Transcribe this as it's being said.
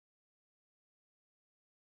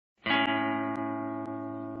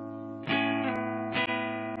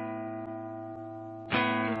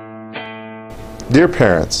Dear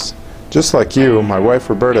parents, just like you, my wife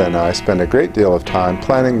Roberta and I spend a great deal of time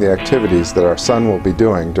planning the activities that our son will be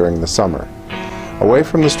doing during the summer. Away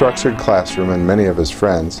from the structured classroom and many of his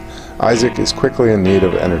friends, Isaac is quickly in need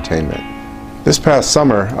of entertainment. This past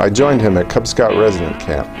summer, I joined him at Cub Scout Resident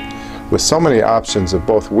Camp. With so many options of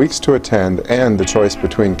both weeks to attend and the choice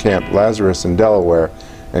between Camp Lazarus in Delaware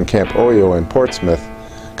and Camp Oyo in Portsmouth,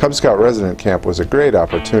 Cub Scout Resident Camp was a great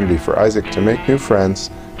opportunity for Isaac to make new friends,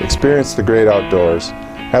 experience the great outdoors,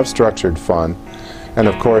 have structured fun, and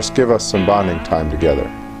of course give us some bonding time together.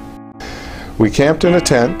 We camped in a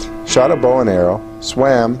tent, shot a bow and arrow,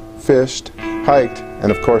 swam, fished, hiked,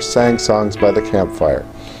 and of course sang songs by the campfire.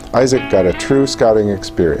 Isaac got a true scouting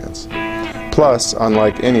experience. Plus,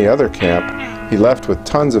 unlike any other camp, he left with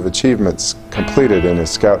tons of achievements completed in his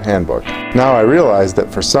Scout handbook. Now I realize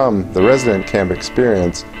that for some, the resident camp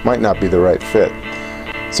experience might not be the right fit.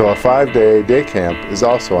 So a 5-day day camp is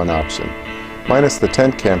also an option. Minus the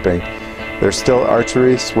tent camping, there's still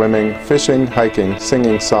archery, swimming, fishing, hiking,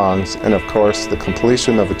 singing songs, and of course the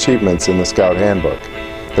completion of achievements in the Scout handbook.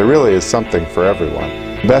 There really is something for everyone.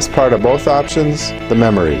 The best part of both options, the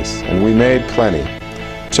memories, and we made plenty.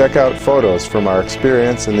 Check out photos from our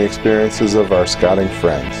experience and the experiences of our scouting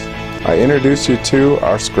friends. I introduce you to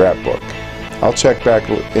our scrapbook. I'll check back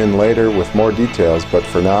in later with more details, but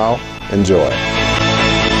for now, enjoy.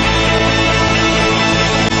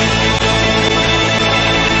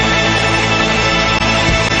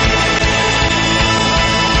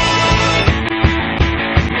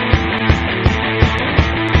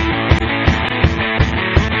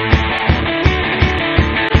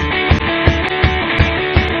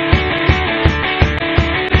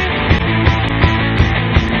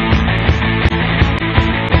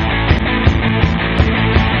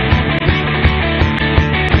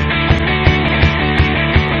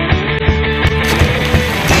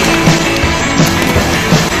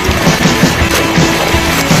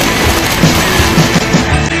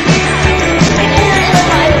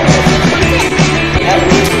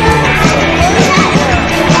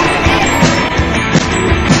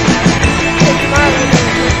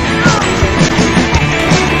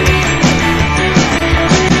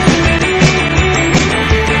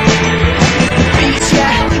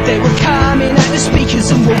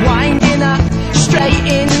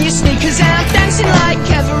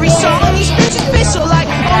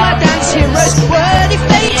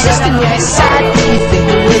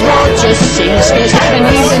 And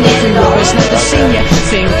even if he was not the senior,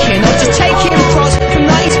 thinking of just taking pros from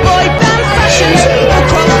 90s boy band fashions, or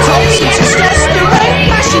crop tops and testosterone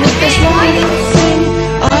passion. If there's one thing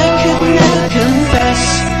I could never confess,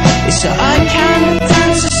 it's that I can't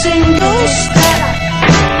dance a single step.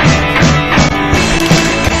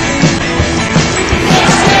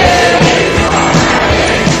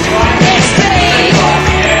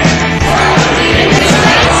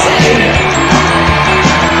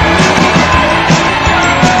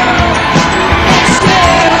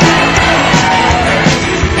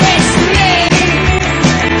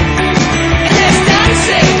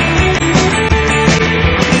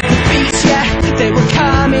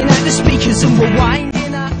 And we're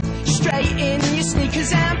winding up straight in your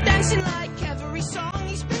sneakers, and I'm dancing like every song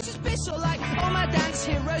these bitches piss, or like all my dance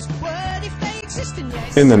heroes would if they existed.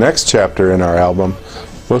 Yes. In the next chapter in our album,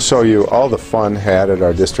 we'll show you all the fun had at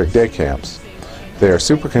our district day camps. They are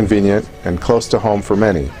super convenient and close to home for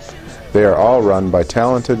many. They are all run by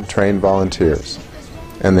talented, trained volunteers,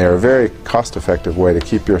 and they are a very cost-effective way to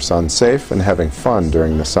keep your son safe and having fun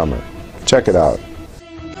during the summer. Check it out.